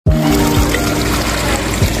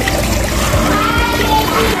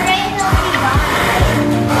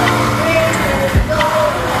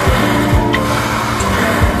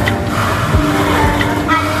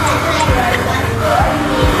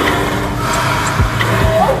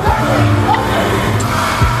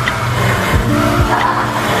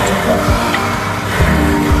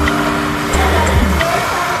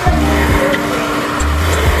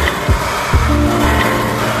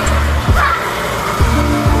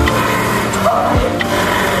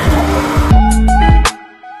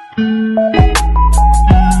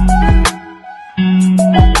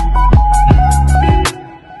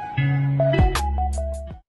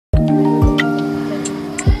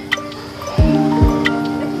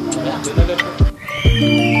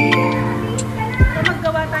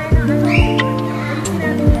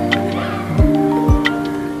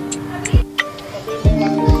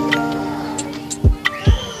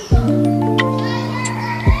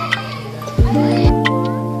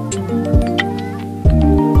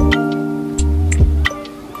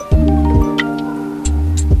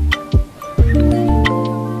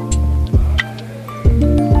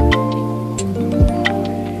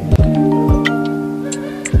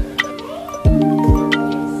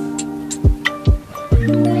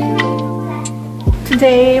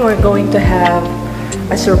Today we're going to have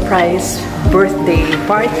a surprise birthday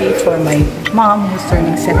party for my mom who's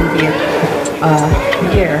turning 70th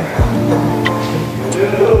year.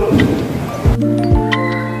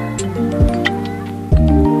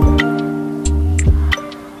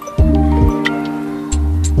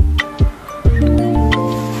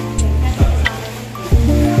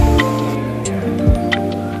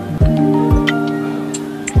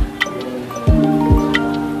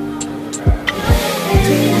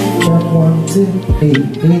 Eight.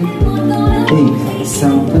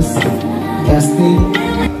 Sound test. Casting.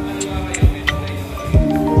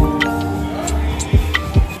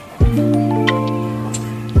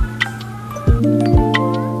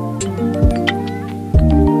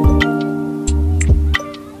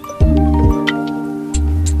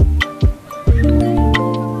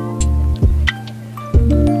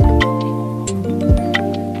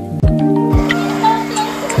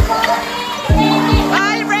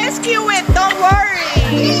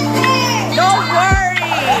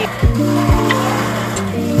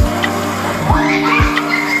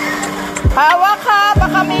 Hawak ka,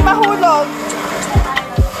 baka may mahulog.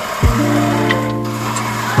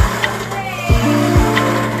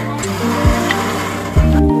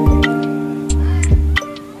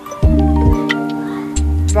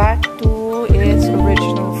 Back to its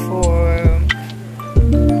original form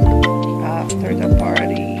after the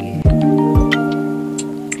party.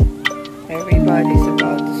 Everybody's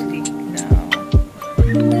about to sleep now.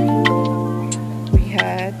 We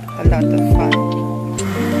had a lot of fun.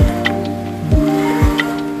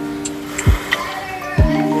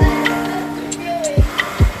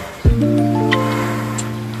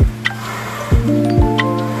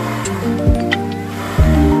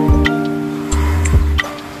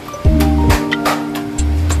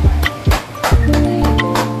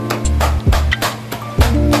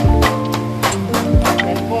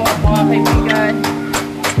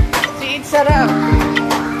 Sarap!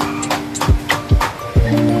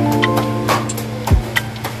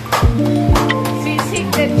 Sisig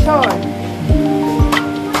lechon.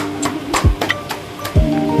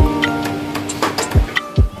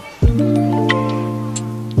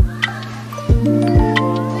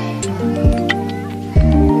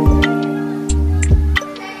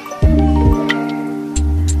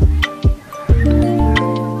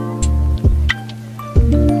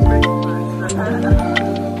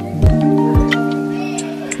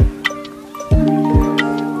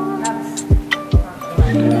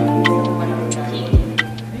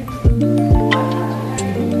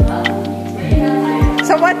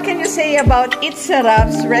 So what can you say about It's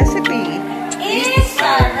Sarap's recipe? It's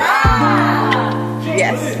Sarap!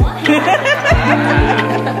 Yes.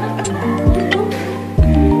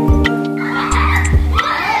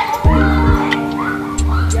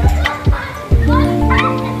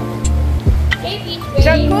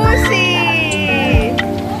 Jacuzzi!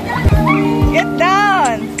 Get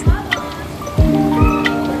down!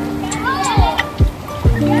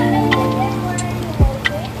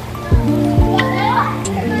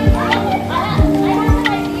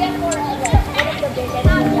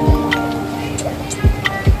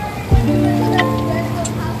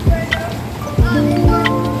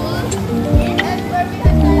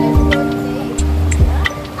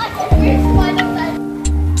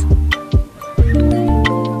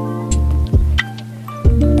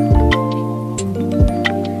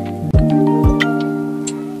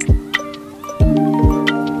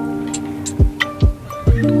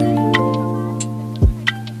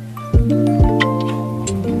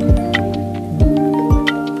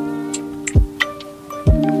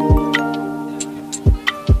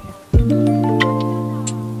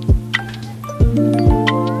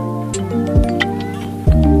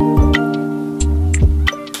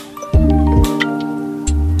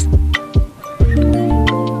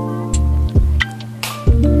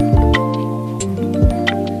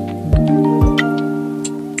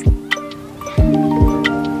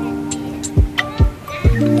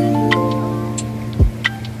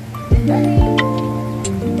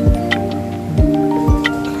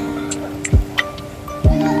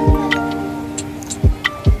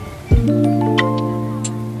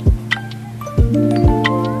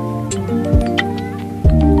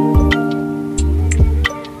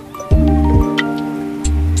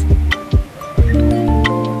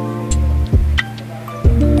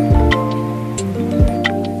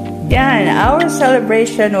 Yan, our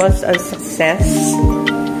celebration was a success.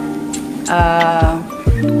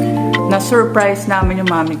 Na-surprise namin yung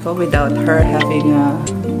mami ko without her having a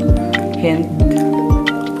hint.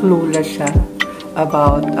 Clueless siya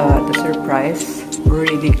about the surprise. We're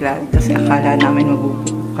really glad kasi akala namin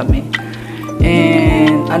mabubuo kami.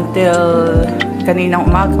 And until kaninang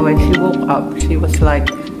umaga when she woke up, she was like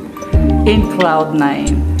in cloud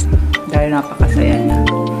 9 dahil napakasaya niya.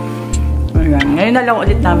 Ayan. Ngayon na lang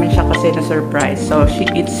ulit namin siya kasi na-surprise. So,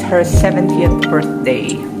 it's her 70th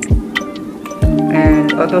birthday.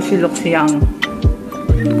 And although she looks young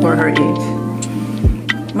for her age,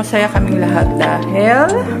 masaya kaming lahat dahil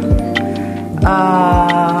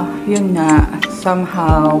yun nga,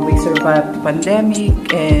 somehow we survived the pandemic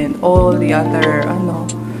and all the other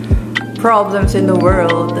problems in the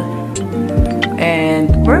world. And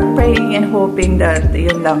we're praying and hoping that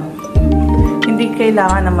yun lang, hindi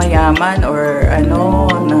kailangan na mayaman or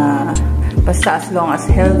na basta as long as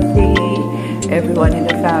healthy, everyone in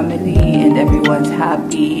the family and everyone's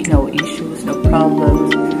happy, no issues, no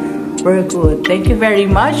problems, we're good. Thank you very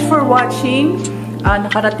much for watching.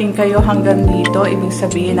 Nakarating kayo hanggang dito, ibig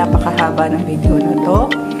sabihin napakahaba ng video na to.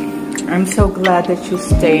 I'm so glad that you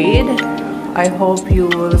stayed. I hope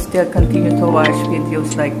you will still continue to watch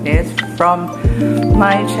videos like this from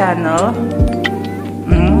my channel.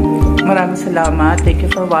 Maraming salamat. Thank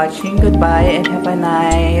you for watching. Goodbye and have a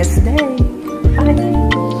nice day. Bye.